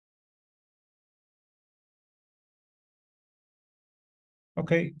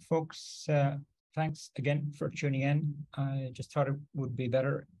Okay, folks, thanks again for tuning in. I just thought it would be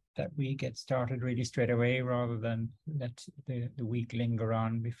better that we get started really straight away rather than let the week linger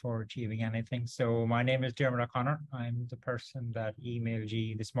on before achieving anything. So my name is Dermot O'Connor. I'm the person that emailed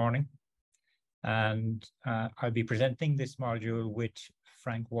you this morning. And I'll be presenting this module with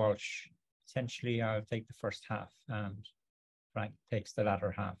Frank Walsh. Essentially, I'll take the first half and Frank takes the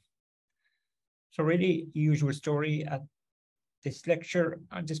latter half. So really, usual story at this lecture.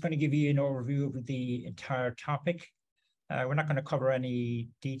 I'm just going to give you an overview of the entire topic. We're not going to cover any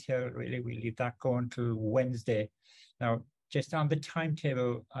detail, really. We'll leave that going till Wednesday. Now, just on the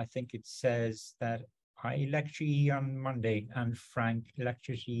timetable, I think it says that I lecture you on Monday and Frank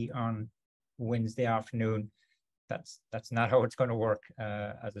lectures you on Wednesday afternoon. That's not how it's going to work,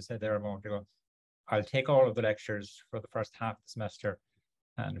 as I said there a moment ago. I'll take all of the lectures for the first half of the semester,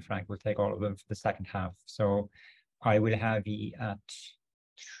 and Frank will take all of them for the second half. So I will have you at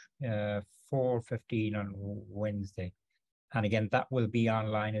 4:15 on Wednesday. And again, that will be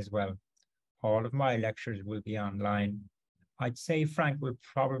online as well. All of my lectures will be online. I'd say Frank will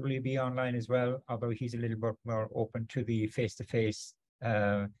probably be online as well, although he's a little bit more open to the face-to-face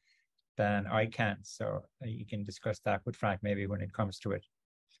than I can. So you can discuss that with Frank maybe when it comes to it.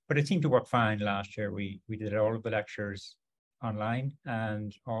 But it seemed to work fine last year. We did all of the lectures online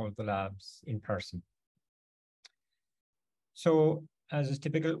and all of the labs in person. So as is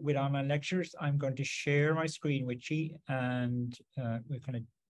typical with online lectures, I'm going to share my screen with you and we're going to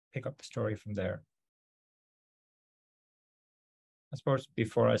pick up the story from there. I suppose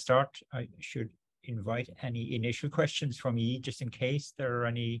before I start, I should invite any initial questions from you, just in case there are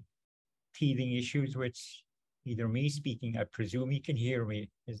any teething issues with either me speaking. I presume you can hear me.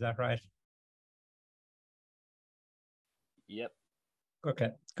 Is that right? Yep.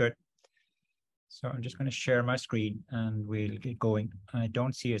 Okay, good. So I'm just going to share my screen and we'll get going. I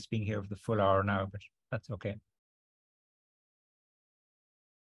don't see us being here for the full hour now, but that's okay.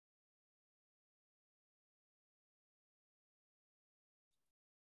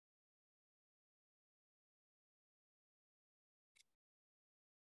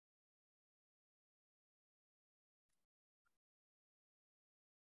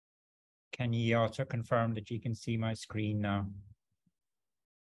 Can you also confirm that you can see my screen now?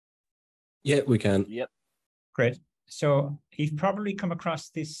 Yeah, we can. Yep. Great. So you've probably come across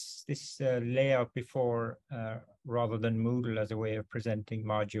this layout before, rather than Moodle as a way of presenting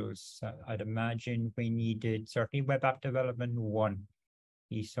modules. I'd imagine when you did certainly web app development 1,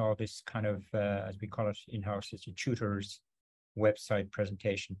 you saw this kind of, as we call it in-house, it's a tutor's website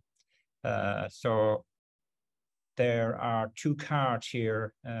presentation. So there are 2 cards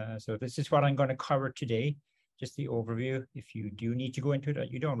here. So this is what I'm going to cover today, just the overview. If you do need to go into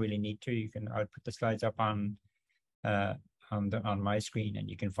it, you don't really need to. I'll put the slides up on my screen and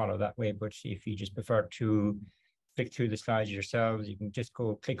you can follow that way. But if you just prefer to flick through the slides yourselves, you can just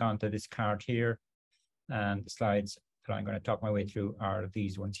go click onto this card here, and the slides that I'm going to talk my way through are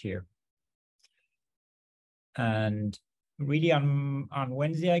these ones here. And really on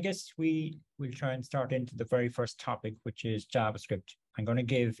Wednesday, I guess we will try and start into the very first topic, which is JavaScript. I'm going to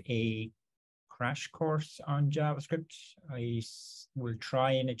give a crash course on JavaScript. I will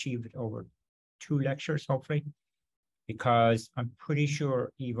try and achieve it over 2 lectures, hopefully, because I'm pretty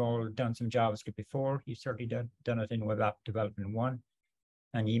sure you've all done some JavaScript before. You've certainly done it in web app development 1,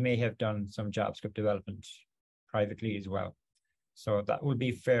 and you may have done some JavaScript development privately as well. So that will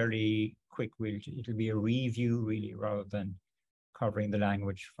be fairly quick. It'll be a review really, rather than covering the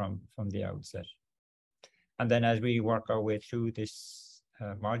language from the outset. And then as we work our way through this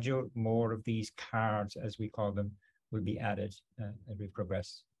module, more of these cards, as we call them, will be added as we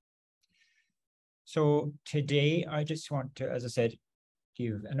progress. So today, I just want to, as I said,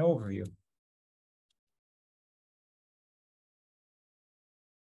 give an overview.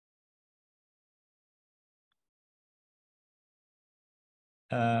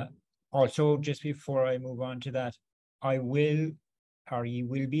 Also, just before I move on to that, you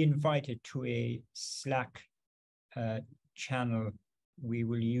will be invited to a Slack channel. We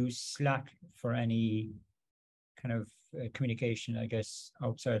will use Slack for any kind of communication, I guess,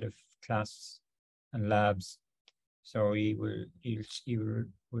 outside of class and labs. So you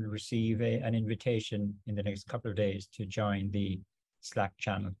will receive an invitation in the next couple of days to join the Slack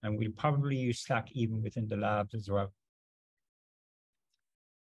channel. And we'll probably use Slack even within the labs as well.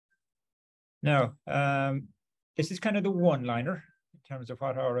 Now, this is kind of the one-liner in terms of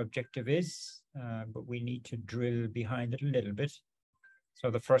what our objective is, but we need to drill behind it a little bit.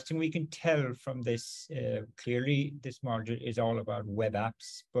 So the first thing we can tell from this, clearly this module is all about web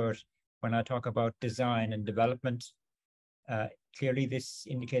apps, but when I talk about design and development, Clearly, this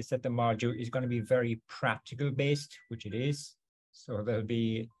indicates that the module is going to be very practical based, which it is. So there'll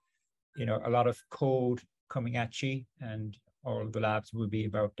be, a lot of code coming at you, and all the labs will be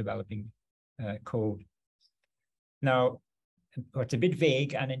about developing code. Now, what's a bit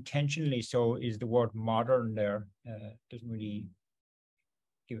vague, and intentionally so, is the word modern there. Doesn't really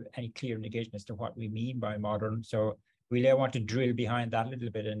give any clear indication as to what we mean by modern. So really, I want to drill behind that a little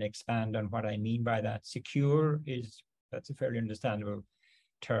bit and expand on what I mean by that. Secure that's a fairly understandable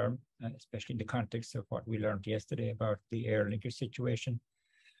term, especially in the context of what we learned yesterday about the Aer Lingus situation.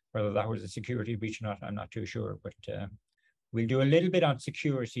 Whether that was a security breach or not, I'm not too sure, but we'll do a little bit on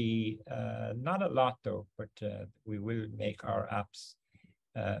security, not a lot though, but we will make our apps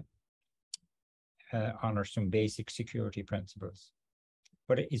honor some basic security principles.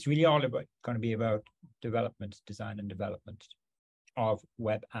 But it's really all about going to be about development, design and development of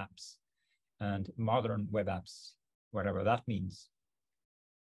web apps and modern web apps, whatever that means.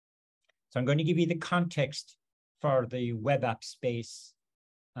 So I'm going to give you the context for the web app space.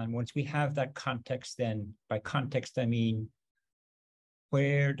 And once we have that context, then by context, I mean,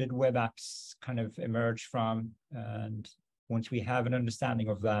 where did web apps kind of emerge from? And once we have an understanding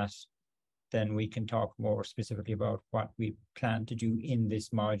of that, then we can talk more specifically about what we plan to do in this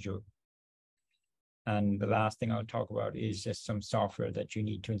module. And the last thing I'll talk about is just some software that you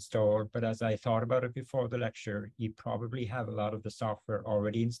need to install. But as I thought about it before the lecture, you probably have a lot of the software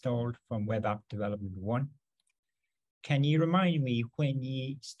already installed from Web App Development 1. Can you remind me when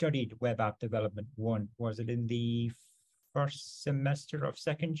you studied Web App Development 1? Was it in the first semester of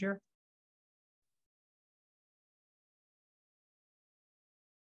second year?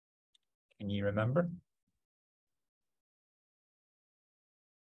 Can you remember?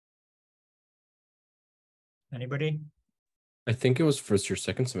 Anybody? I think it was first or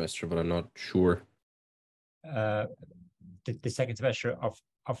second semester, but I'm not sure. The second semester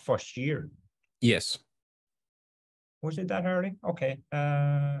of first year? Yes. Was it that early? Okay.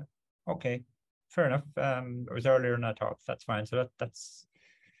 Okay. Fair enough. It was earlier than I thought. That's fine. So that's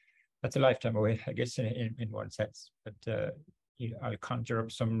a lifetime away, I guess, in one sense. But I'll conjure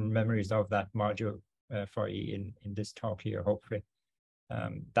up some memories of that module for you in this talk here, hopefully.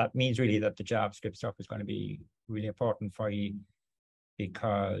 That means really that the JavaScript stuff is going to be really important for you,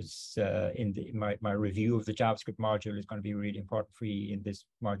 because in my review of the JavaScript module is going to be really important for you in this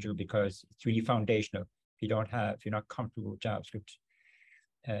module, because it's really foundational. If you're not comfortable with JavaScript,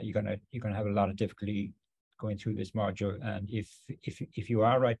 you're gonna have a lot of difficulty going through this module. And if you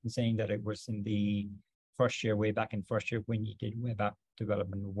are right in saying that it was in the first year, way back in first year when you did Web App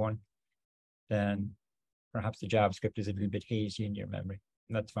Development 1, then perhaps the JavaScript is a little bit hazy in your memory.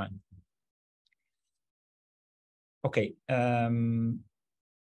 And that's fine. Okay.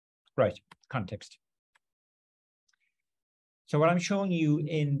 Right, context. So what I'm showing you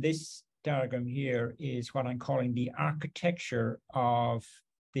in this diagram here is what I'm calling the architecture of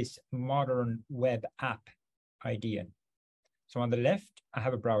this modern web app idea. So on the left, I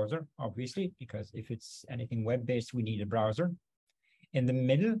have a browser, obviously, because if it's anything web-based, we need a browser. In the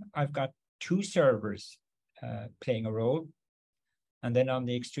middle, I've got two servers playing a role. And then on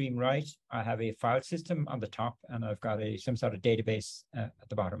the extreme right, I have a file system on the top, and I've got some sort of database at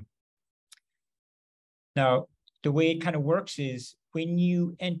the bottom. Now, the way it kind of works is when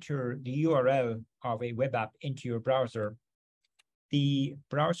you enter the URL of a web app into your browser, the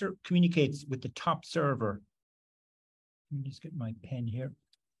browser communicates with the top server. Let me just get my pen here.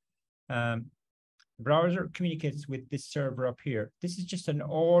 The browser communicates with this server up here. This is just an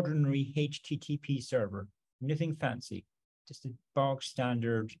ordinary HTTP server, nothing fancy, just a bog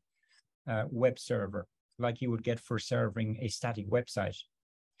standard web server, like you would get for serving a static website.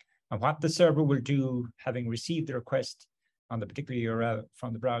 And what the server will do, having received the request on the particular URL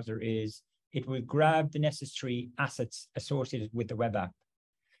from the browser, is it will grab the necessary assets associated with the web app.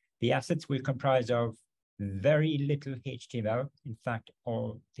 The assets will comprise of very little HTML. In fact,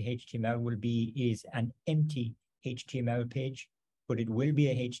 all the HTML will be is an empty HTML page, but it will be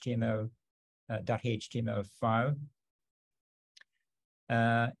a HTML .html file.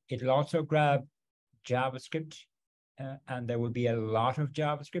 It'll also grab JavaScript, and there will be a lot of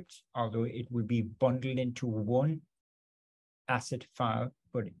JavaScript, although it will be bundled into one asset file,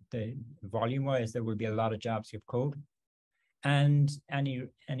 but the volume-wise, there will be a lot of JavaScript code, and any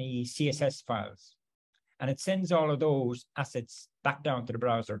CSS files. And it sends all of those assets back down to the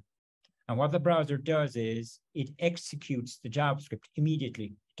browser. And what the browser does is it executes the JavaScript immediately.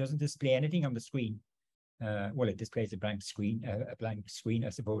 It doesn't display anything on the screen. Well, it displays a blank screen, I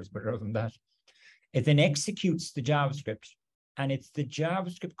suppose, but other than that, it then executes the JavaScript, and it's the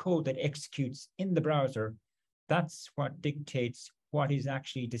JavaScript code that executes in the browser That's what dictates what is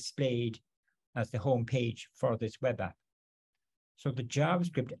actually displayed as the home page for this web app. So the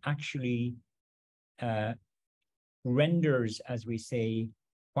JavaScript actually renders, as we say,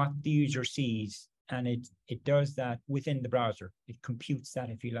 what the user sees, and it does that within the browser. It computes that,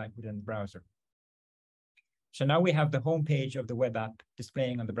 if you like, within the browser. So now we have the home page of the web app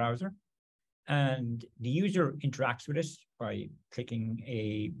displaying on the browser, and the user interacts with it by clicking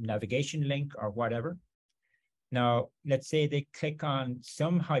a navigation link or whatever. Now, let's say they click on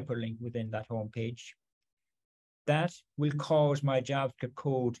some hyperlink within that home page. That will cause my JavaScript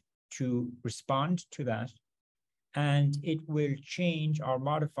code to respond to that, and it will change or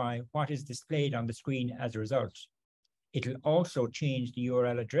modify what is displayed on the screen as a result. It'll also change the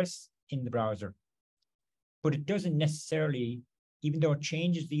URL address in the browser. But it doesn't necessarily, even though it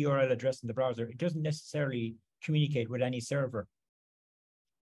changes the URL address in the browser, it doesn't necessarily communicate with any server,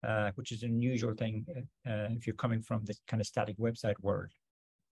 which is an unusual thing if you're coming from this kind of static website world.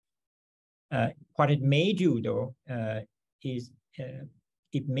 What it may do, though, is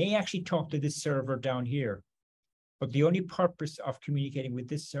it may actually talk to this server down here, but the only purpose of communicating with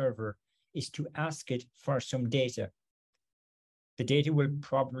this server is to ask it for some data. The data will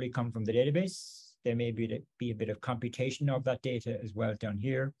probably come from the database. There may be a bit of computation of that data as well down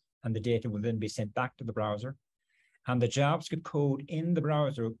here, and the data will then be sent back to the browser. And the JavaScript code in the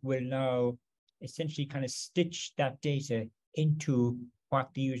browser will now essentially kind of stitch that data into what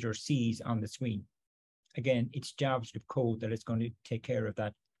the user sees on the screen. Again, it's JavaScript code that is going to take care of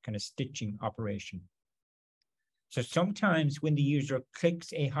that kind of stitching operation. So sometimes when the user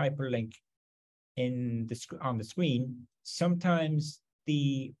clicks a hyperlink on the screen, sometimes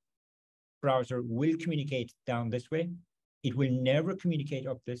the browser will communicate down this way. It will never communicate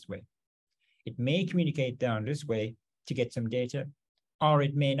up this way. It may communicate down this way to get some data, or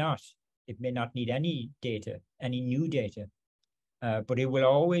it may not. It may not need any data, any new data, but it will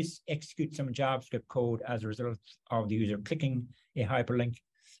always execute some JavaScript code as a result of the user clicking a hyperlink,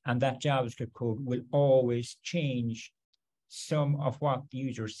 and that JavaScript code will always change some of what the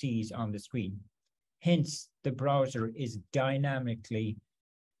user sees on the screen. Hence, the browser is dynamically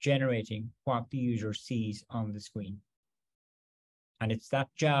generating what the user sees on the screen. And it's that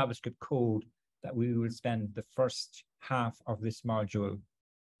JavaScript code that we will spend the first half of this module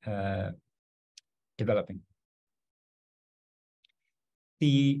developing.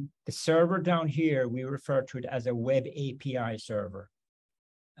 The server down here, we refer to it as a web API server.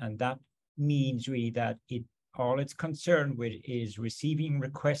 And that means really that all it's concerned with is receiving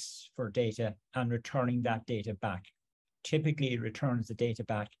requests for data and returning that data back. Typically, it returns the data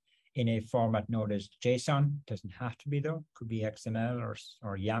back in a format known as JSON. Doesn't have to be, though. Could be XML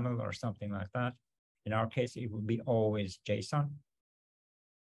or YAML or something like that. In our case, it will be always JSON.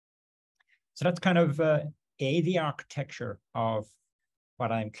 So that's kind of the architecture of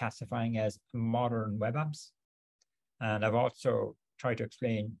what I'm classifying as modern web apps. And I've also tried to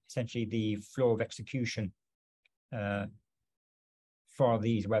explain essentially the flow of execution for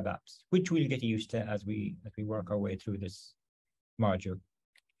these web apps, which we'll get used to as we work our way through this module.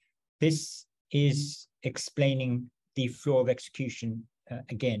 This is explaining the flow of execution,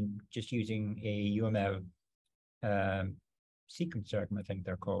 again, just using a UML sequencer, I think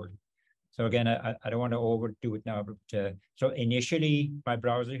they're called. So again, I don't want to overdo it now, but so initially my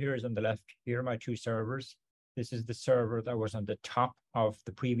browser here is on the left. Here are my two servers. This is the server that was on the top of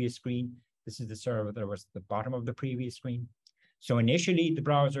the previous screen. This is the server that was at the bottom of the previous screen. So initially the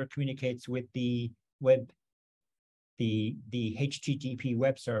browser communicates with the HTTP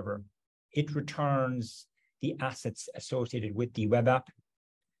web server. It returns the assets associated with the web app.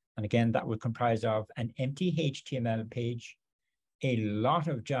 And again, that would comprise of an empty HTML page, a lot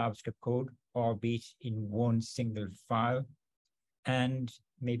of JavaScript code, albeit in one single file, and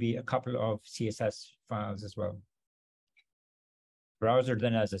maybe a couple of CSS files as well. The browser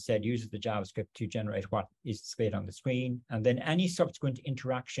then, as I said, uses the JavaScript to generate what is displayed on the screen, and then any subsequent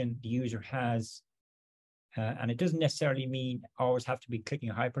interaction the user has, and it doesn't necessarily mean always have to be clicking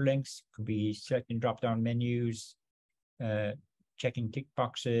hyperlinks. Could be selecting drop-down menus, checking tick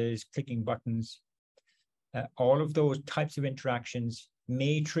boxes, clicking buttons. All of those types of interactions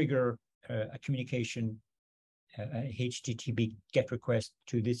may trigger a communication, a HTTP GET request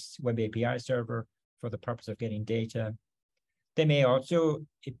to this web API server for the purpose of getting data. It may also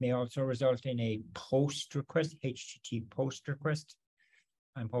result in a post request, HTTP post request.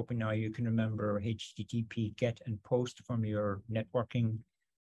 I'm hoping now you can remember HTTP GET and POST from your networking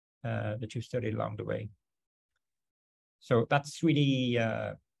that you studied along the way. So that's really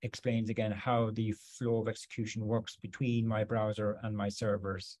explains again how the flow of execution works between my browser and my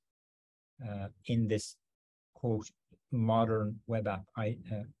servers in this quote, modern web app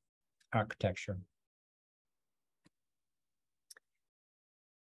architecture.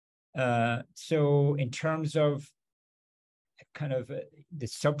 So in terms of kind of the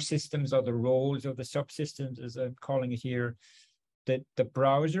subsystems or the roles of the subsystems, as I'm calling it here, the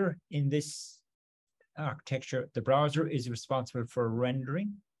browser in this architecture, the browser is responsible for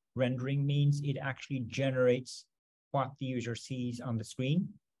rendering. Rendering means it actually generates what the user sees on the screen,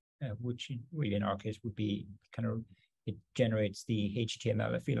 which really in our case would be kind of, it generates the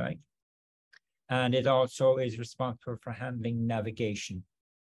HTML, if you like. And it also is responsible for handling navigation.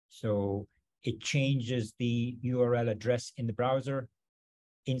 So it changes the URL address in the browser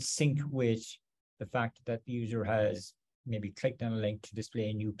in sync with the fact that the user has maybe clicked on a link to display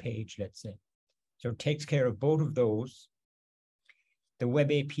a new page, let's say. So it takes care of both of those. The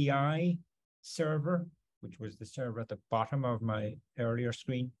Web API server, which was the server at the bottom of my earlier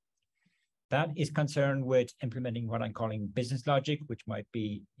screen, that is concerned with implementing what I'm calling business logic, which might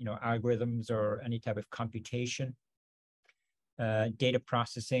be, algorithms or any type of computation, data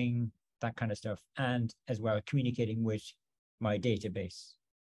processing, that kind of stuff, and as well communicating with my database.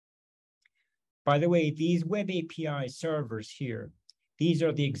 By the way, these Web API servers here, these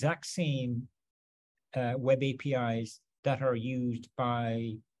are the exact same Web APIs that are used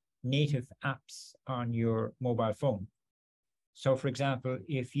by native apps on your mobile phone. So for example,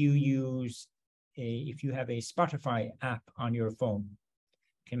 if you have a Spotify app on your phone,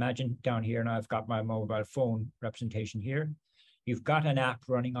 you can imagine down here, and I've got my mobile phone representation here. You've got an app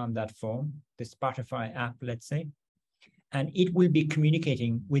running on that phone, the Spotify app, let's say, and it will be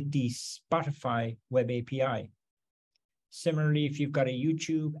communicating with the Spotify Web API. Similarly, if you've got a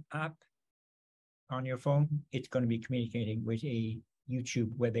YouTube app on your phone, it's going to be communicating with a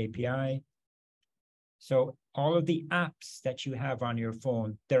YouTube Web API. So all of the apps that you have on your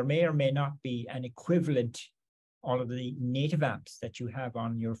phone, there may or may not be an equivalent, all of the native apps that you have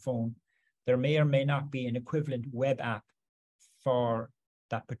on your phone, there may or may not be an equivalent web app for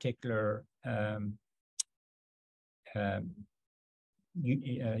that particular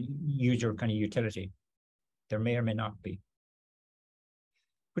user kind of utility. There may or may not be.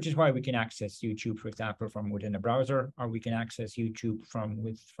 Which is why we can access YouTube, for example, from within a browser, or we can access YouTube from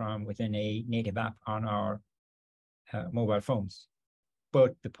within a native app on our mobile phones.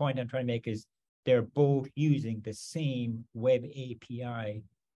 But the point I'm trying to make is they're both using the same Web API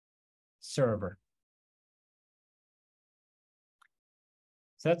server.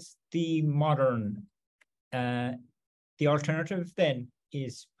 So that's the modern. The alternative then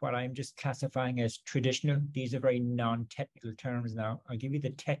is what I'm just classifying as traditional. These are very non-technical terms now. I'll give you the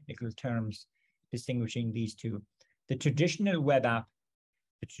technical terms distinguishing these two. The traditional web app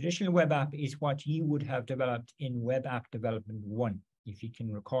is what you would have developed in Web App Development 1, if you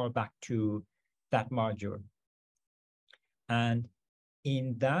can recall back to that module. And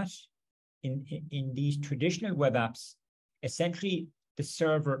in these traditional web apps, essentially the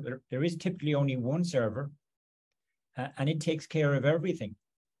server, there is typically only one server, and it takes care of everything.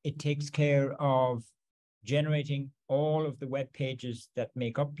 It takes care of generating all of the web pages that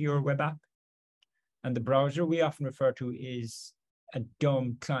make up your web app. And the browser we often refer to is a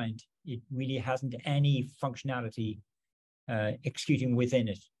dumb client. It really hasn't any functionality executing within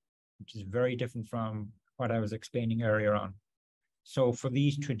it, which is very different from what I was explaining earlier on. So for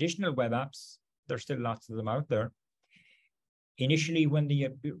these traditional web apps, there's still lots of them out there. Initially, when the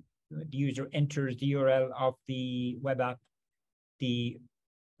user enters the URL of the web app, the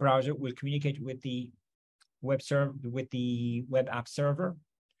browser will communicate with the web app server.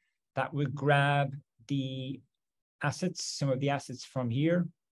 That will grab the assets, some of the assets from here,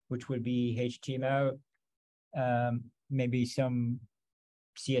 which will be HTML, maybe some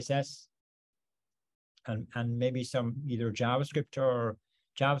CSS, and maybe some either JavaScript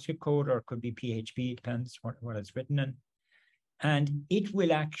code, or it could be PHP, depends what it's written in. And it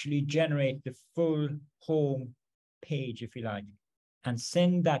will actually generate the full home page, if you like, and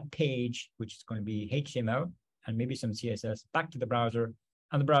send that page, which is going to be HTML and maybe some CSS, back to the browser,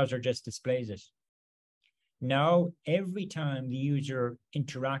 and the browser just displays it. Now, every time the user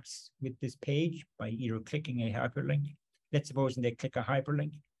interacts with this page by either clicking a hyperlink, let's suppose they click a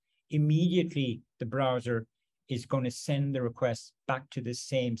hyperlink, immediately the browser is going to send the request back to the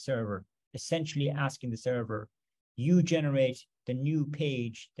same server, essentially asking the server, you generate the new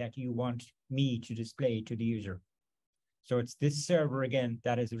page that you want me to display to the user. So it's this server again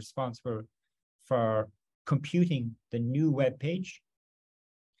that is responsible for computing the new web page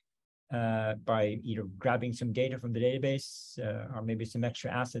by either grabbing some data from the database or maybe some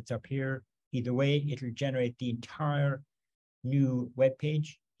extra assets up here. Either way, it'll generate the entire new web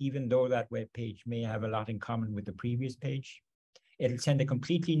page even though that web page may have a lot in common with the previous page. It'll send a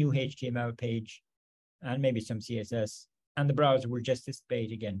completely new HTML page and maybe some CSS, and the browser will just display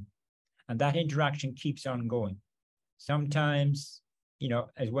it again. And that interaction keeps on going. Sometimes,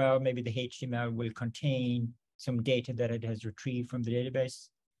 as well, maybe the HTML will contain some data that it has retrieved from the database,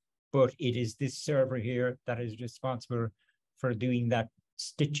 but it is this server here that is responsible for doing that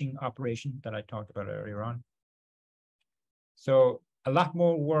stitching operation that I talked about earlier on. So a lot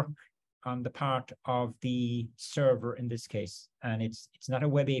more work on the part of the server in this case. And it's not a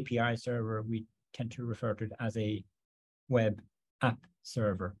web API server. We tend to refer to it as a web app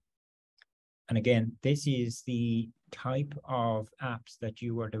server. And again, this is the type of apps that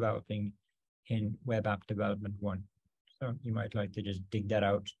you are developing in Web App Development 1. So you might like to just dig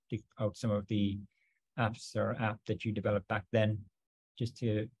out some of the apps or app that you developed back then, just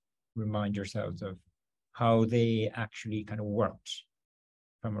to remind yourselves of how they actually kind of worked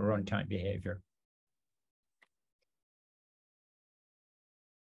from a runtime behavior.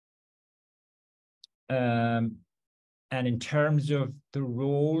 And in terms of the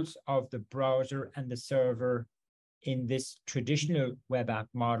roles of the browser and the server in this traditional web app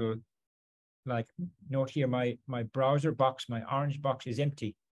model, like note here, my browser box, my orange box is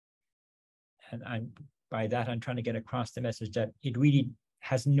empty. And by that, I'm trying to get across the message that it really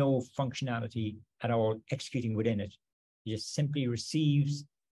has no functionality at all executing within it. It just simply receives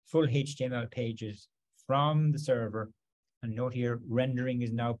full HTML pages from the server. And note here, rendering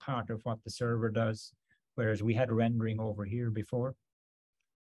is now part of what the server does, whereas we had rendering over here before.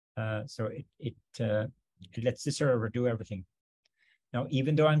 So it lets the server do everything. Now,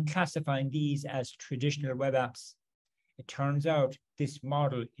 even though I'm classifying these as traditional web apps, it turns out this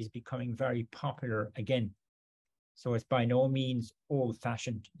model is becoming very popular again. So it's by no means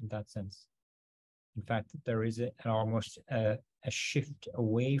old-fashioned in that sense. In fact, there is almost a shift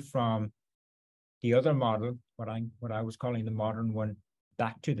away from the other model, what I was calling the modern one,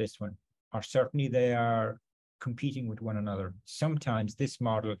 back to this one. Or certainly they are competing with one another. Sometimes this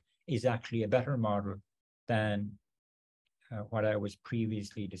model is actually a better model than what I was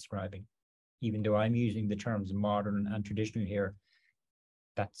previously describing. Even though I'm using the terms modern and traditional here,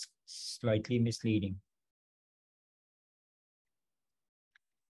 that's slightly misleading.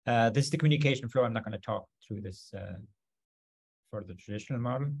 This is the communication flow. I'm not going to talk through this for the traditional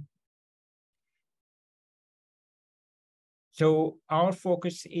model. So our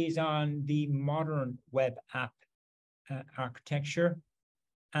focus is on the modern web app architecture.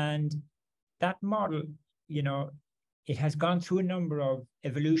 And that model, it has gone through a number of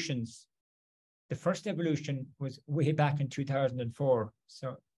evolutions. The first evolution was way back in 2004.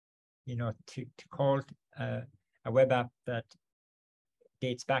 So, to call it a web app that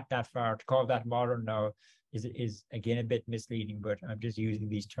dates back that far, to call that modern now is again a bit misleading, but I'm just using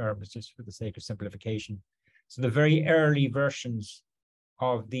these terms just for the sake of simplification. So the very early versions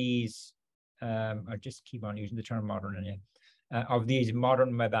of these, I just keep on using the term modern again, of these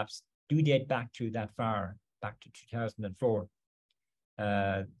modern web apps do date back to that far, back to 2004.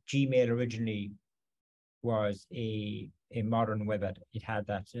 Gmail originally was a modern web app. It had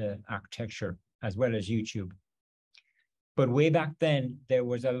that architecture, as well as YouTube. But way back then, there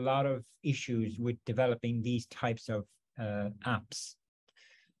was a lot of issues with developing these types of apps.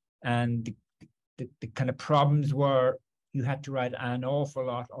 And the kind of problems were you had to write an awful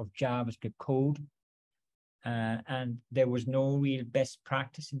lot of JavaScript code. And there was no real best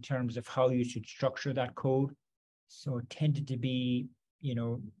practice in terms of how you should structure that code. So it tended to be,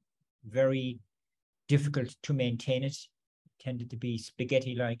 very difficult to maintain it. It tended to be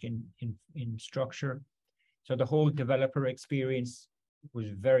spaghetti-like in structure. So the whole developer experience was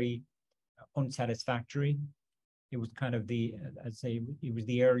very unsatisfactory. It was kind of I'd say it was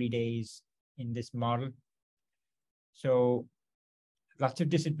the early days in this model. So lots of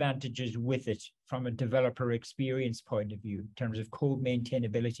disadvantages with it from a developer experience point of view, in terms of code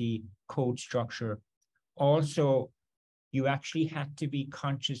maintainability, code structure. Also, you actually had to be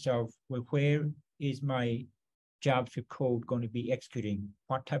conscious of, well, where is my JavaScript code going to be executing?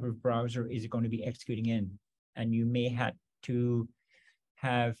 What type of browser is it going to be executing in? And you may have to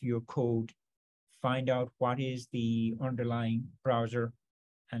have your code find out what is the underlying browser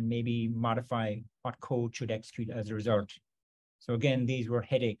and maybe modify what code should execute as a result. So again, these were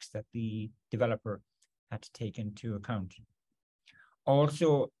headaches that the developer had to take into account.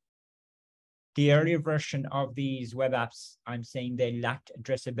 Also, the earlier version of these web apps, I'm saying they lacked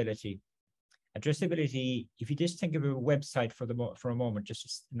addressability. Addressability, if you just think of a website for a moment,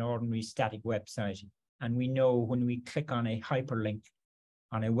 just an ordinary static website, and we know when we click on a hyperlink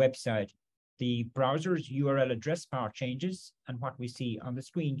on a website, the browser's URL address bar changes and what we see on the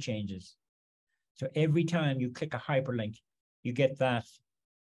screen changes. So every time you click a hyperlink, you get that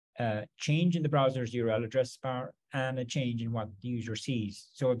change in the browser's URL address bar and a change in what the user sees.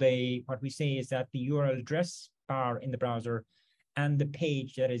 So what we say is that the URL address bar in the browser and the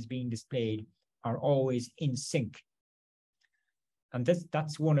page that is being displayed are always in sync. And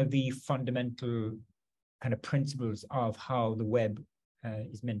that's one of the fundamental kind of principles of how the web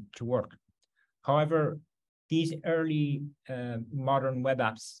is meant to work. However, these early modern web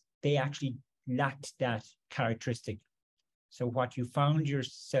apps, they actually lacked that characteristic. So what you found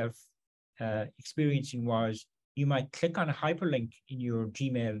yourself experiencing was you might click on a hyperlink in your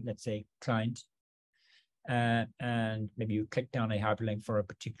Gmail, let's say, client, and maybe you clicked on a hyperlink for a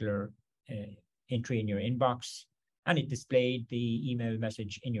particular entry in your inbox, and it displayed the email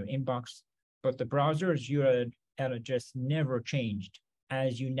message in your inbox, but the browser's URL address never changed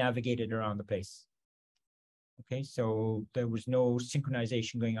as you navigated around the place. Okay, so there was no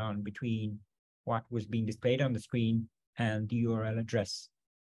synchronization going on between what was being displayed on the screen and the URL address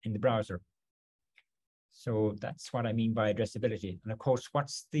in the browser. So that's what I mean by addressability. And of course,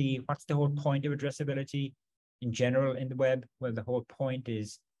 what's the whole point of addressability in general in the web? Well, the whole point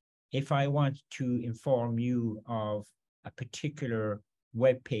is if I want to inform you of a particular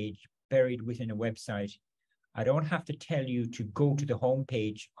web page buried within a website, I don't have to tell you to go to the home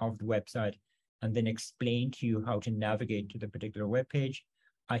page of the website and then explain to you how to navigate to the particular web page.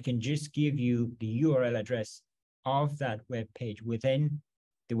 I can just give you the URL address of that web page within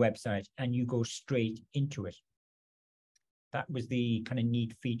the website and you go straight into it. That was the kind of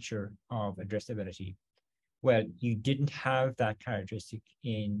neat feature of addressability. Well, you didn't have that characteristic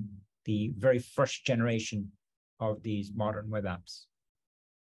in the very first generation of these modern web apps.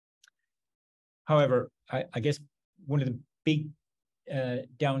 However, I guess one of the big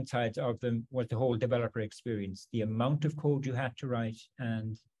downsides of them was the whole developer experience, the amount of code you had to write,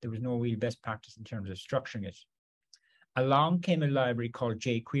 and there was no real best practice in terms of structuring it. Along came a library called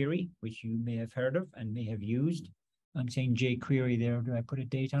jQuery, which you may have heard of and may have used. I'm saying jQuery there. Do I put a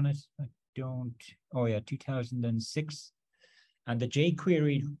date on it? I don't. Oh yeah, 2006. And the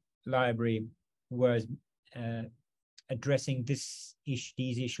jQuery library was addressing these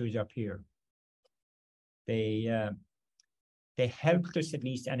issues up here. They helped us, at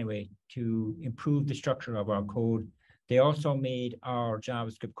least anyway, to improve the structure of our code. They also made our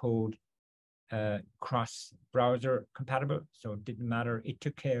JavaScript code cross-browser compatible, so it didn't matter. It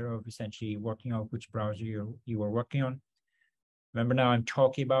took care of essentially working out which browser you were working on. Remember now, I'm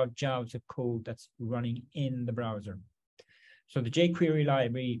talking about JavaScript code that's running in the browser. So the jQuery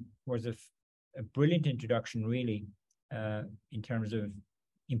library was a brilliant introduction, really, in terms of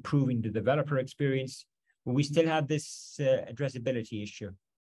improving the developer experience. But we still had this addressability issue,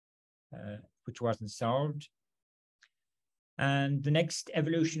 which wasn't solved. And the next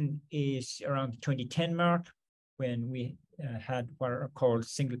evolution is around the 2010 mark, when we had what are called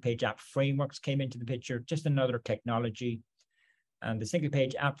single-page app frameworks came into the picture, just another technology. And the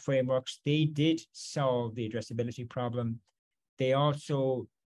single-page app frameworks, they did solve the addressability problem. They also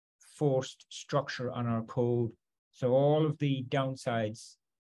forced structure on our code. So all of the downsides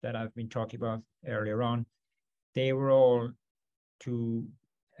that I've been talking about earlier on, they were all, to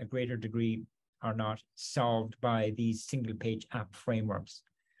a greater degree, are not solved by these single-page app frameworks.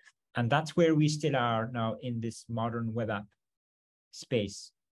 And that's where we still are now in this modern web app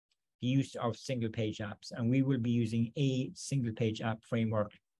space, the use of single-page apps. And we will be using a single-page app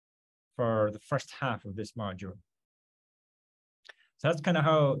framework for the first half of this module. So that's kind of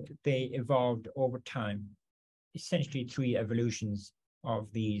how they evolved over time, essentially 3 evolutions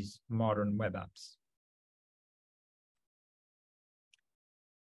of these modern web apps.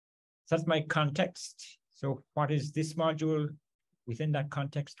 So that's my context. So what is this module within that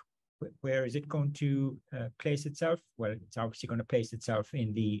context? Where is it going to place itself? Well, it's obviously going to place itself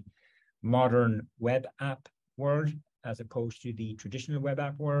in the modern web app world as opposed to the traditional web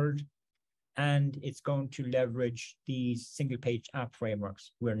app world. And it's going to leverage these single page app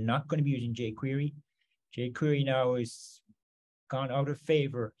frameworks. We're not going to be using jQuery. jQuery now is gone out of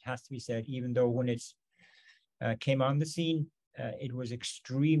favor, it has to be said, even though when it came on the scene, it was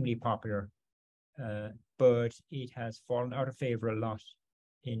extremely popular, but it has fallen out of favor a lot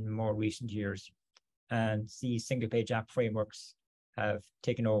in more recent years. And these single page app frameworks have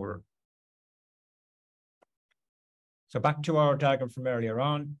taken over. So back to our diagram from earlier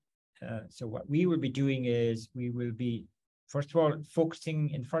on. So what we will be doing is we will be, first of all, focusing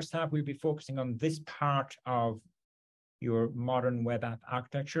in the first half, we'll be focusing on this part of your modern web app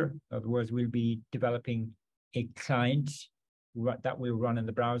architecture. In other words, we'll be developing a client that will run in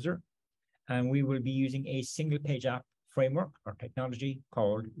the browser. and we will be using a single page app framework or technology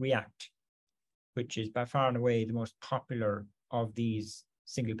called React, which is by far and away the most popular of these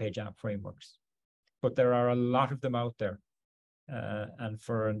single page app frameworks. But there are a lot of them out there. And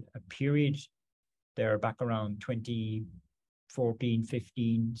for a period there back around 2014,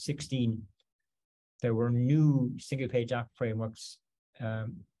 15, 16, there were new single page app frameworks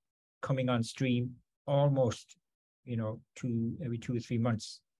coming on stream almost, every 2 or 3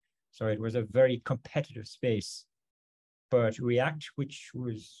 months. So it was a very competitive space. But React, which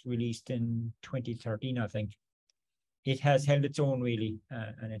was released in 2013, I think, it has held its own really,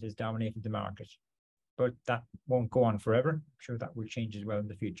 and it has dominated the market. But that won't go on forever. I'm sure that will change as well in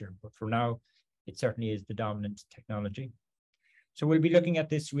the future. But for now, it certainly is the dominant technology. So we'll be looking at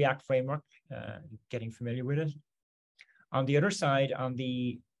this React framework, getting familiar with it. On the other side, on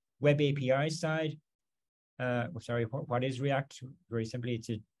the web API side, what is React? Very simply, it's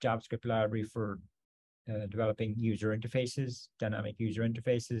a JavaScript library for developing user interfaces, dynamic user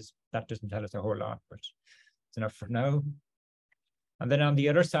interfaces. That doesn't tell us a whole lot, but it's enough for now. And then on the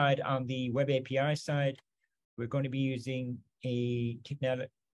other side, on the web API side, we're going to be using a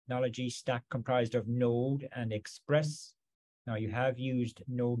technology stack comprised of Node and Express. Now, you have used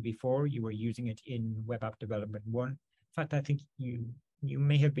Node before. You were using it in Web App Development 1. In fact, I think you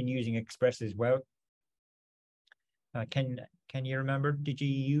may have been using Express as well. Can you remember, did you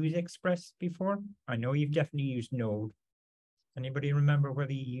use Express before? I know you've definitely used Node. Anybody remember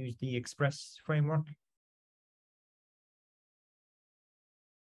whether you used the Express framework?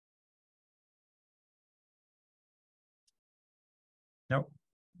 No,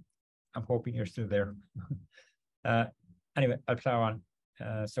 I'm hoping you're still there. Anyway, I'll plow on.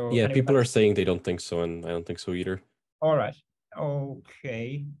 So yeah, anyway, people are saying they don't think so, and I don't think so either. All right.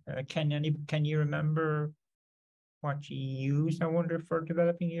 Okay. Can you remember what you used, I wonder, for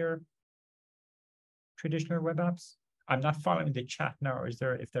developing your traditional web apps? I'm not following the chat now.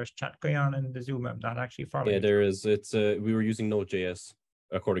 If there's chat going on in the Zoom, I'm not actually following. Yeah, there is. It's we were using Node.js,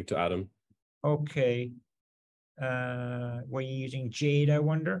 according to Adam. Okay. Were you using Jade, I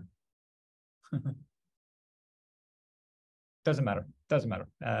wonder? Doesn't matter.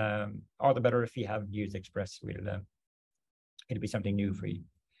 All the better if you haven't used Express. It'll be something new for you.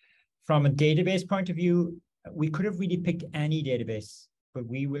 From a database point of view, we could have really picked any database, but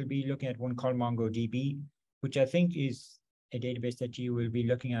we will be looking at one called MongoDB, which I think is a database that you will be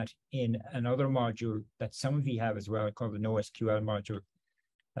looking at in another module that some of you have as well, called the NoSQL module.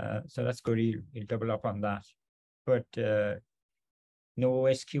 So that's good. You'll double up on that. But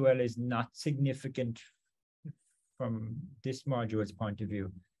NoSQL is not significant from this module's point of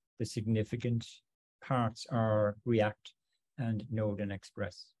view. The significant parts are React and Node and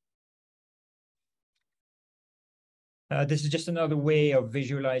Express. This is just another way of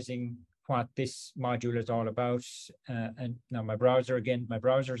visualizing what this module is all about. And now my browser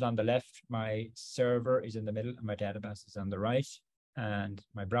is on the left, my server is in the middle, and my database is on the right. And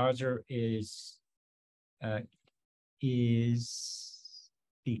my browser is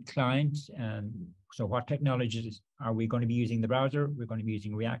the client. And so what technologies are we going to be using in the browser? We're going to be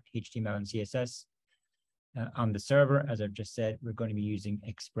using React, HTML, and CSS. On the server, as I've just said, we're going to be using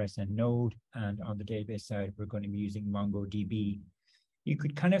Express and Node. And on the database side, we're going to be using MongoDB. You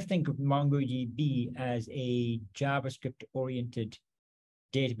could kind of think of MongoDB as a JavaScript-oriented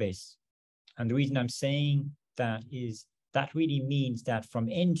database. And the reason I'm saying that is that really means that from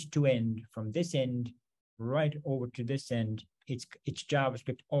end to end, from this end right over to this end, it's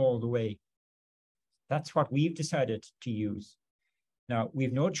JavaScript all the way. That's what we've decided to use. Now, we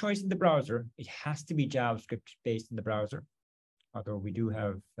have no choice in the browser. It has to be JavaScript based in the browser, although we do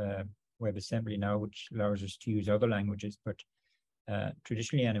have WebAssembly now, which allows us to use other languages. But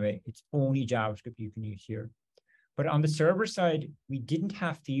traditionally, anyway, it's only JavaScript you can use here. But on the server side, we didn't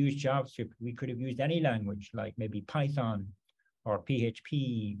have to use JavaScript. We could have used any language, like maybe Python or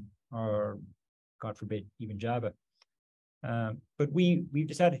PHP or, God forbid, even Java. But we've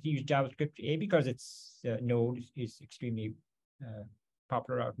decided to use JavaScript, because it's Node is extremely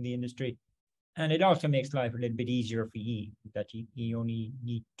popular out in the industry, and it also makes life a little bit easier for you, that you only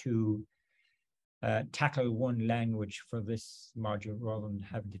need to tackle one language for this module rather than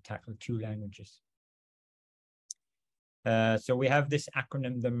having to tackle 2 languages. So we have this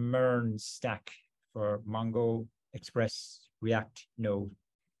acronym, the MERN stack, for Mongo, Express, React, Node.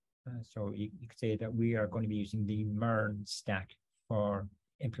 So you could say that we are going to be using the MERN stack for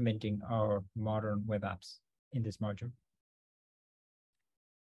implementing our modern web apps in this module.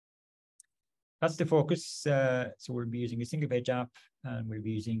 That's the focus. So we'll be using a single page app, and we'll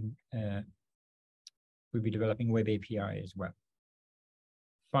be developing web API as well.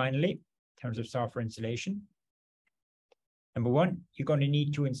 Finally, in terms of software installation. Number one, you're going to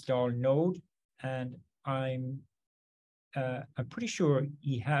need to install Node, and I'm pretty sure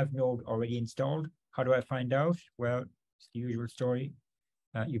you have Node already installed. How do I find out? Well, it's the usual story.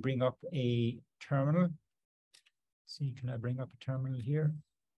 You bring up a terminal. See, can I bring up a terminal here?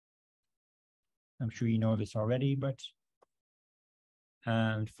 I'm sure you know this already, but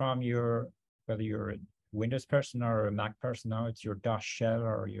and from your, whether you're a Windows person or a Mac person now, it's your DOS shell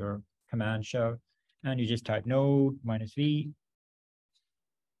or your command shell, and you just type node -v,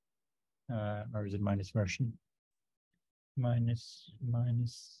 or is it minus version? Minus.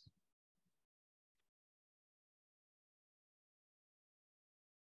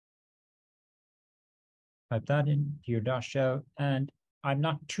 Type that into your DOS shell, and I'm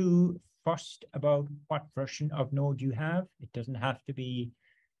not too fussed about what version of Node you have. It doesn't have to be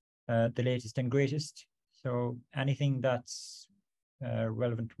the latest and greatest. So anything that's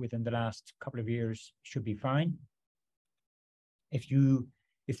relevant within the last couple of years should be fine.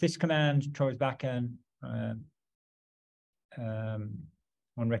 If this command throws back an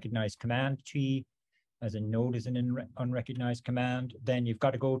unrecognized command tree, as a node is an unrecognized command, then you've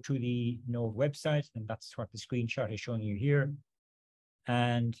got to go to the Node website, and that's what the screenshot is showing you here.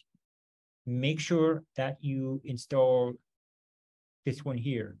 And make sure that you install this one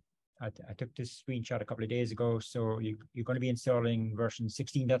here. I took this screenshot a couple of days ago, so you're going to be installing version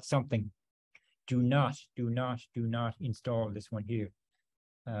 16. That's something. Do not install this one here,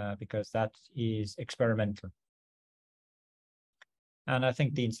 because that is experimental. And I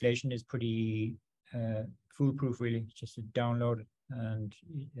think the installation is pretty foolproof, really. Just to download it and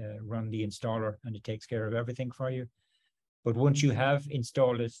run the installer, and it takes care of everything for you. But once you have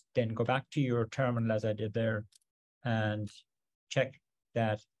installed it, then go back to your terminal, as I did there, and check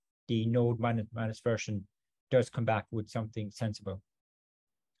that the node minus version does come back with something sensible.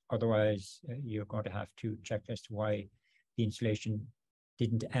 Otherwise, you're going to have to check as to why the installation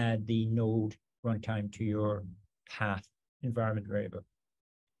didn't add the node runtime to your path environment variable.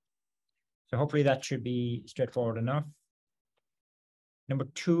 So hopefully that should be straightforward enough. Number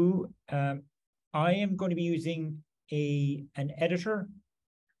two, I am going to be using an editor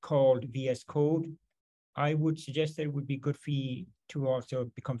called VS Code. I would suggest that it would be good for you to also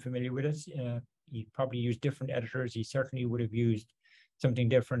become familiar with it. You probably use different editors. You certainly would have used something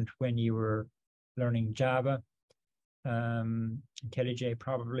different when you were learning Java, IntelliJ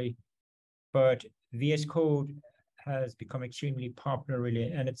probably. But VS Code has become extremely popular,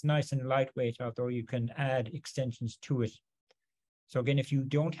 really, and it's nice and lightweight, although you can add extensions to it. So again, if you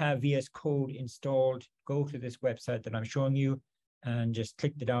don't have VS Code installed, go to this website that I'm showing you and just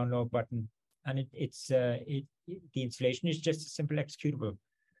click the download button. And the installation is just a simple executable.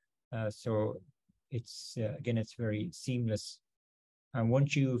 So it's, again, it's very seamless. And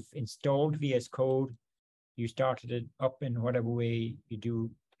once you've installed VS Code, you started it up in whatever way you do,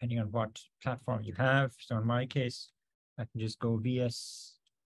 depending on what platform you have. So in my case, I can just go VS.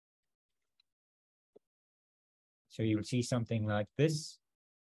 So you will see something like this.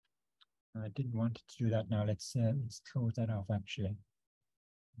 I didn't want to do that now. Let's close that off, actually.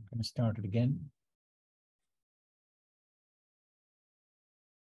 I'm going to start it again.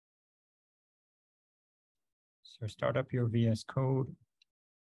 So start up your VS Code.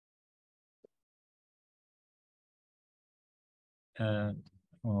 And,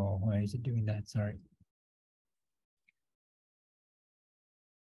 oh, why is it doing that? Sorry.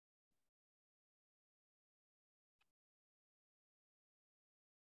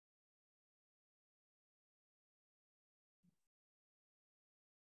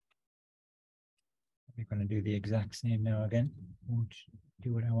 We're going to do the exact same now again. Won't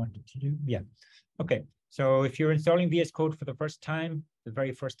do what I wanted to do. Yeah. Okay. So if you're installing VS Code for the first time, the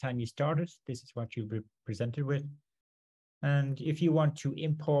very first time you start it, this is what you'll be presented with. And if you want to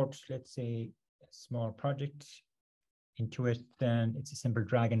import, let's say, a small project into it, then it's a simple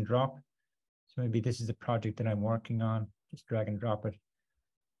drag and drop. So maybe this is a project that I'm working on. Just drag and drop it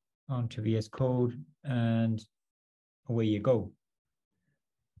onto VS Code, and away you go.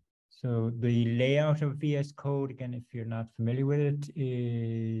 So the layout of VS Code, again, if you're not familiar with it,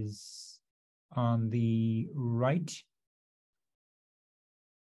 is on the right,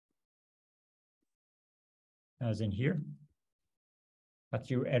 as in here.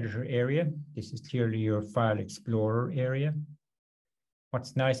 That's your editor area. This is clearly your file explorer area.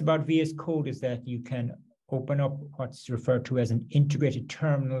 What's nice about VS Code is that you can open up what's referred to as an integrated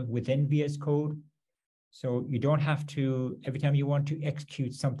terminal within VS Code. So you don't have to, every time you want to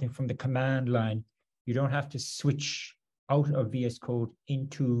execute something from the command line, you don't have to switch out of VS Code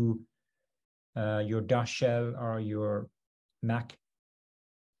into your DOS shell or your Mac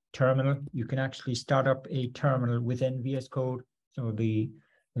terminal. You can actually start up a terminal within VS Code. So the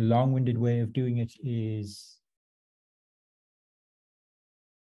long-winded way of doing it is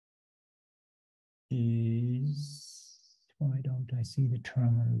why don't I see the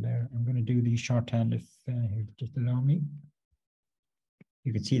terminal there? I'm going to do the shorthand if you just allow me.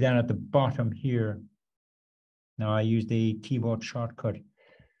 You can see that at the bottom here. Now I use the keyboard shortcut.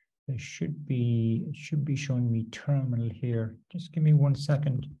 It should be showing me terminal here. Just give me 1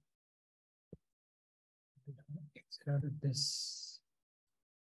 second. Exit out of this.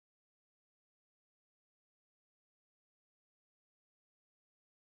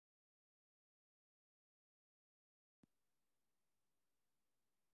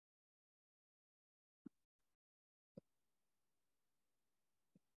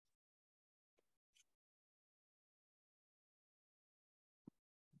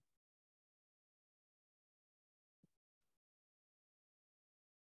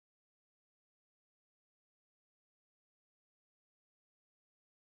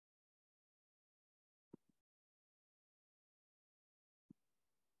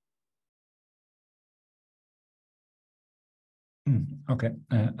 Okay,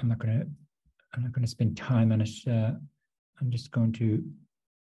 I'm not gonna spend time on it. I'm just going to.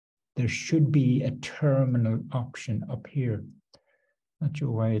 There should be a terminal option up here. Not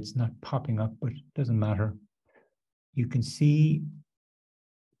sure why it's not popping up, but it doesn't matter. You can see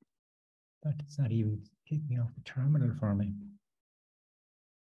that it's not even kicking off the terminal for me.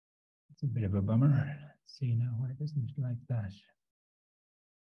 It's a bit of a bummer. Let's see now why it isn't like that.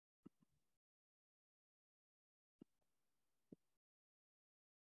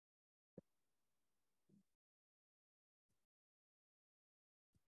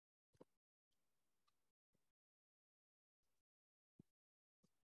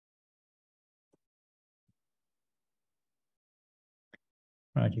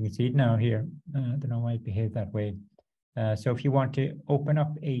 Right, you can see it now here. I don't know why it behaved that way. So if you want to open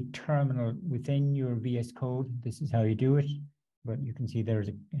up a terminal within your VS Code, this is how you do it. But you can see there's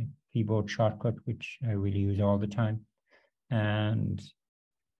a keyboard shortcut, which I really use all the time. And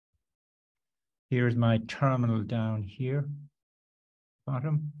here's my terminal down here,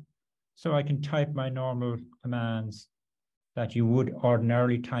 bottom. So I can type my normal commands that you would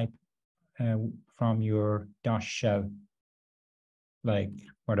ordinarily type from your DOS shell, like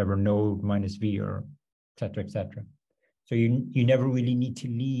whatever node -v or et cetera. So you never really need to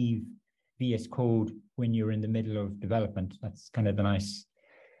leave VS Code when you're in the middle of development. That's kind of the nice,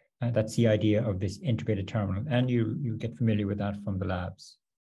 that's the idea of this integrated terminal. And you get familiar with that from the labs.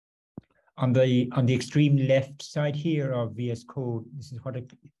 On the extreme left side here of VS Code, this is what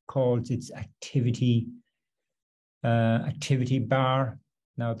it calls its activity bar.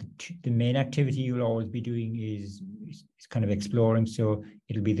 Now, the main activity you'll always be doing is kind of exploring. So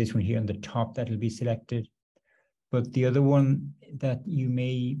it'll be this one here on the top that'll be selected. But the other one that you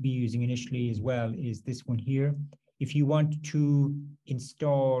may be using initially as well is this one here. If you want to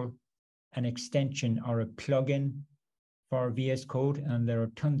install an extension or a plugin for VS Code, and there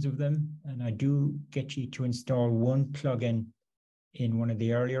are tons of them, and I do get you to install one plugin in one of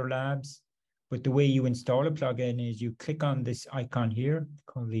the earlier labs. But the way you install a plugin is you click on this icon here,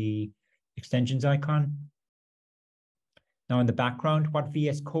 called the extensions icon. Now in the background, what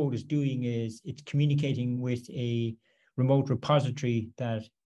VS Code is doing is it's communicating with a remote repository that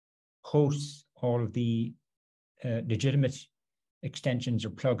hosts all of the legitimate extensions or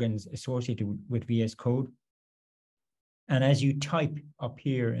plugins associated with VS Code. And as you type up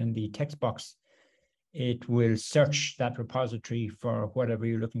here in the text box, it will search that repository for whatever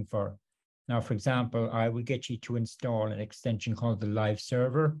you're looking for. Now, for example, I will get you to install an extension called the live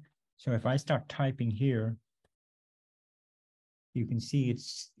server. So if I start typing here, you can see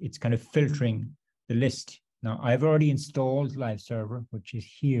it's kind of filtering the list. Now, I've already installed live server, which is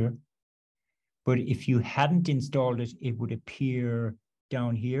here. But if you hadn't installed it, it would appear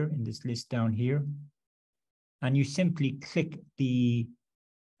down here in this list down here. And you simply click the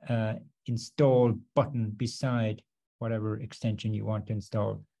install button beside whatever extension you want to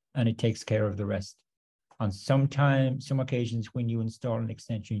install, and it takes care of the rest. On some occasions when you install an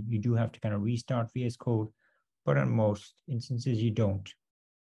extension, you do have to kind of restart VS Code, but on most instances you don't.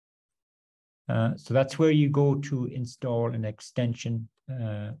 So that's where you go to install an extension.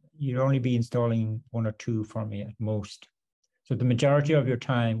 You'd only be installing 1 or 2 for me at most. So the majority of your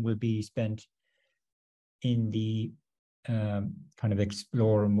time will be spent in the kind of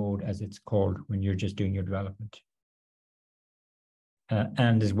explorer mode, as it's called, when you're just doing your development.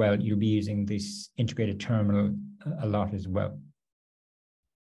 And as well, you'll be using this integrated terminal a lot as well.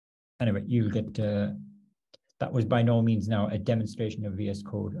 Anyway, you'll get, that was by no means now a demonstration of VS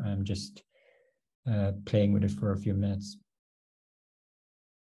Code. I'm just playing with it for a few minutes.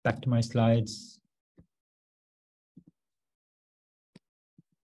 Back to my slides.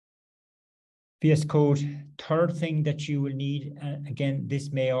 VS Code, third thing that you will need, again,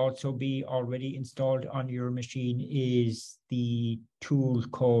 this may also be already installed on your machine, is the tool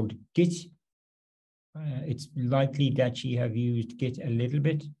called Git. It's likely that you have used Git a little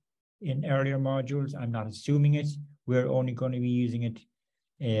bit in earlier modules. I'm not assuming it. We're only going to be using it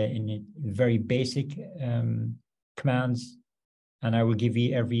in very basic commands, and I will give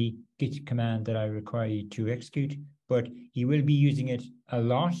you every Git command that I require you to execute, but you will be using it a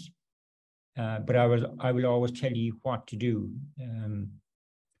lot. But I will always tell you what to do. And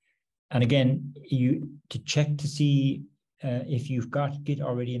again, to check to see if you've got Git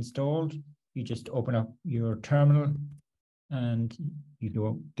already installed, you just open up your terminal and you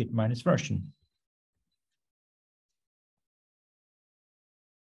do git -version.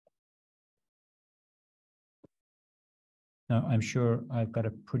 Now, I'm sure I've got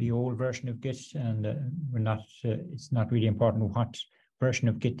a pretty old version of Git, and it's not really important what version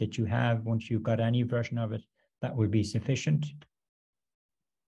of Git that you have. Once you've got any version of it, that will be sufficient.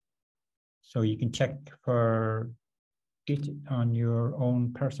 So you can check for Git on your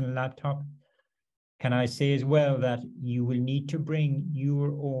own personal laptop. Can I say as well that you will need to bring your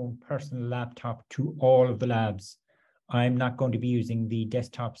own personal laptop to all of the labs. I'm not going to be using the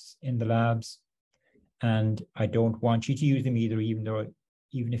desktops in the labs, and I don't want you to use them either,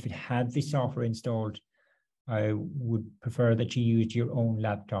 even if it had the software installed. I would prefer that you use your own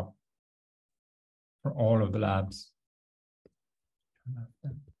laptop for all of the labs.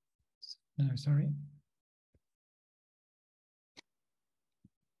 No, sorry.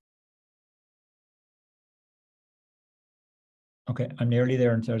 Okay, I'm nearly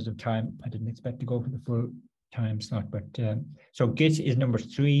there in terms of time. I didn't expect to go for the full time slot, but so Git is number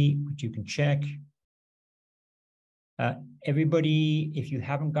 3, which you can check. Everybody, if you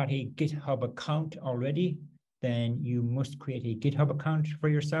haven't got a GitHub account already, then you must create a GitHub account for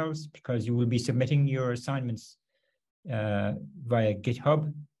yourselves, because you will be submitting your assignments via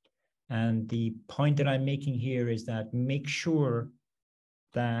GitHub. And the point that I'm making here is that make sure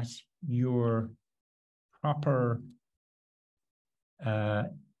that your proper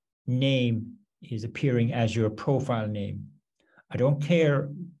name is appearing as your profile name. I don't care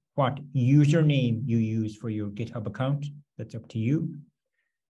what username you use for your GitHub account, that's up to you.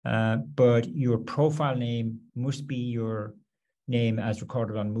 But your profile name must be your name as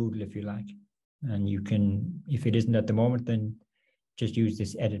recorded on Moodle, if you like. And you can, if it isn't at the moment, then just use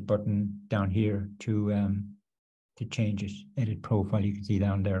this edit button down here to change it. Edit profile, you can see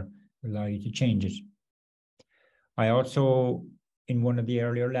down there, will allow you to change it. I also, in one of the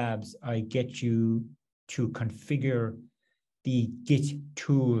earlier labs, I get you to configure the Git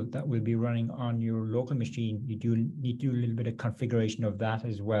tool that will be running on your local machine. You do need to do a little bit of configuration of that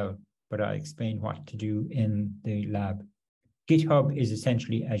as well, but I'll explain what to do in the lab. GitHub is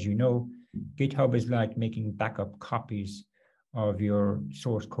essentially, as you know, GitHub is like making backup copies of your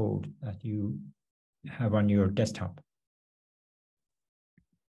source code that you have on your desktop.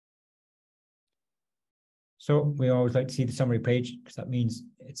 So we always like to see the summary page, because that means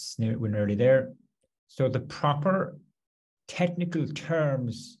we're nearly there. So the proper technical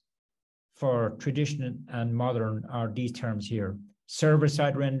terms for traditional and modern are these terms here: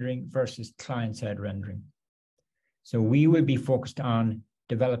 server-side rendering versus client-side rendering. So we will be focused on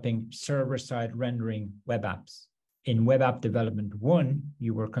developing server-side rendering web apps. In Web App Development 1,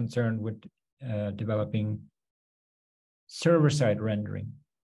 you were concerned with developing server-side rendering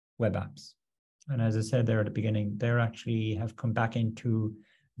web apps. And as I said there at the beginning, they actually have come back into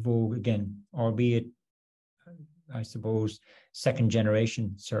vogue again, albeit, I suppose, second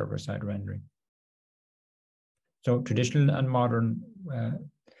generation server-side rendering. So traditional and modern,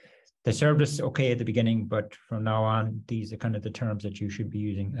 they served us okay at the beginning, but from now on, these are kind of the terms that you should be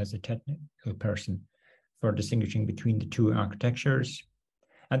using as a technical person for distinguishing between the two architectures.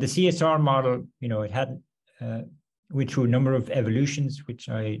 And the CSR model, you know, it had went through a number of evolutions, which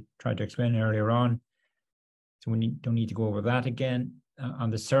I tried to explain earlier on. So we don't need to go over that again.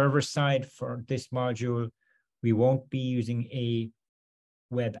 On the server side for this module, we won't be using a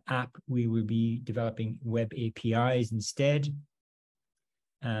web app. We will be developing web APIs instead.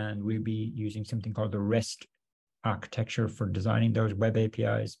 And we'll be using something called the REST architecture for designing those web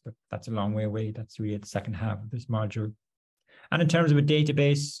APIs, but that's a long way away. That's really the second half of this module. And in terms of a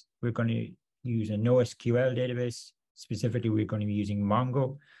database, we're going to use a NoSQL database. Specifically, we're going to be using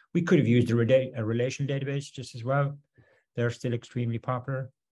Mongo. We could have used a relational database just as well. They're still extremely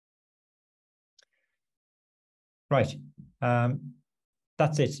popular. Right.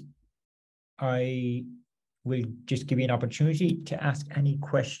 That's it. I will just give you an opportunity to ask any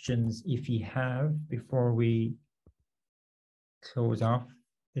questions if you have before we close off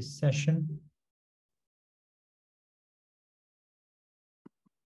this session.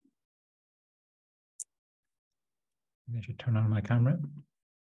 I should turn on my camera.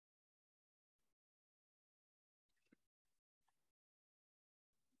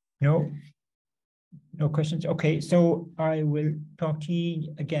 No questions. Okay, so I will talk to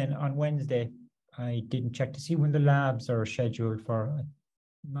you again on Wednesday. I didn't check to see when the labs are scheduled for. I'm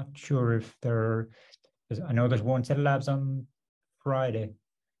not sure if I know there's one set of labs on Friday.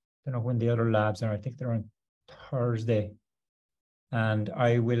 Don't know when the other labs are. I think they're on Thursday. And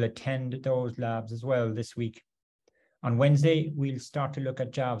I will attend those labs as well this week. On Wednesday, we'll start to look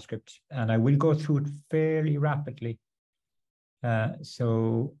at JavaScript, and I will go through it fairly rapidly.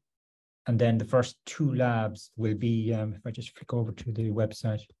 And then the first two labs will be, if I just flick over to the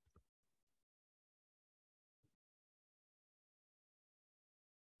website.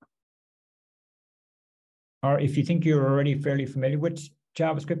 Or if you think you're already fairly familiar with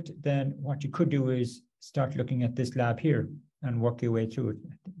JavaScript, then what you could do is start looking at this lab here and work your way through it.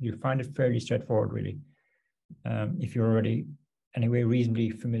 You'll find it fairly straightforward, really. If you're already anyway reasonably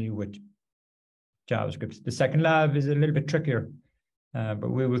familiar with JavaScript. The second lab is a little bit trickier,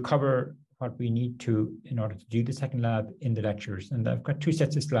 but we will cover what we need to in order to do the second lab in the lectures. And I've got 2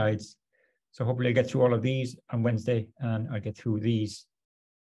 sets of slides. So hopefully I'll get through all of these on Wednesday, and I'll get through these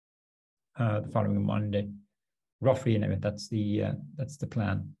the following Monday. Roughly, anyway, that's the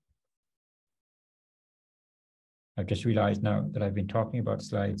plan. I've just realized now that I've been talking about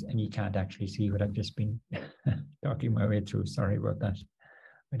slides and you can't actually see what I've just been talking my way through. Sorry about that.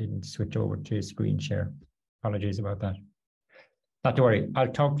 I didn't switch over to screen share. Apologies about that. Not to worry.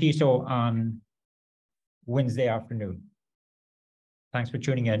 I'll talk to you so on Wednesday afternoon. Thanks for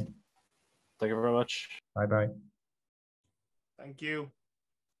tuning in. Thank you very much. Bye-bye. Thank you.